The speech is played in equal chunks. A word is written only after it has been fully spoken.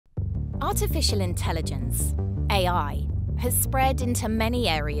Artificial intelligence, AI, has spread into many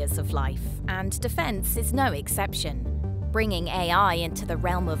areas of life, and defense is no exception. Bringing AI into the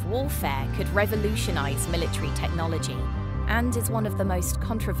realm of warfare could revolutionize military technology, and is one of the most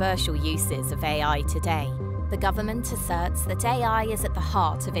controversial uses of AI today. The government asserts that AI is at the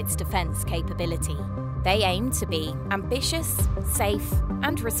heart of its defense capability. They aim to be ambitious, safe,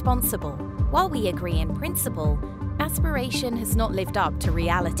 and responsible. While we agree in principle, aspiration has not lived up to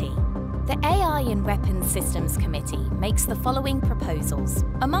reality. The AI in Weapons Systems Committee makes the following proposals,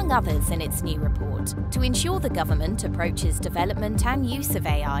 among others in its new report, to ensure the government approaches development and use of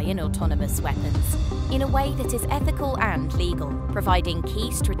AI in autonomous weapons in a way that is ethical and legal, providing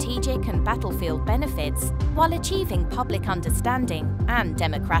key strategic and battlefield benefits while achieving public understanding and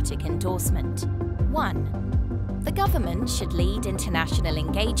democratic endorsement. 1. The government should lead international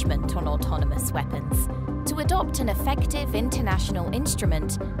engagement on autonomous weapons to adopt an effective international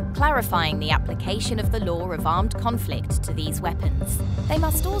instrument clarifying the application of the law of armed conflict to these weapons. They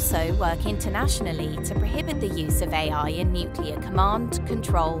must also work internationally to prohibit the use of AI in nuclear command,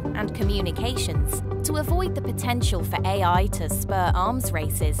 control, and communications to avoid the potential for AI to spur arms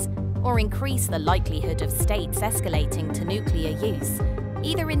races or increase the likelihood of states escalating to nuclear use,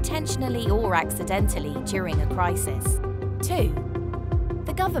 either intentionally or accidentally during a crisis. 2.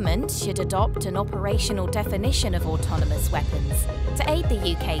 The government should adopt an operational definition of autonomous weapons to aid the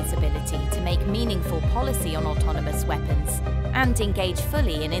UK's ability to make meaningful policy on autonomous weapons and engage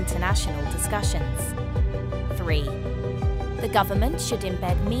fully in international discussions. 3. The government should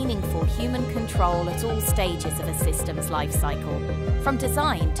embed meaningful human control at all stages of a system's life cycle, from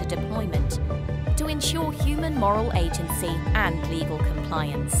design to deployment, to ensure human moral agency and legal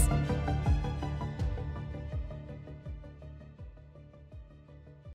compliance.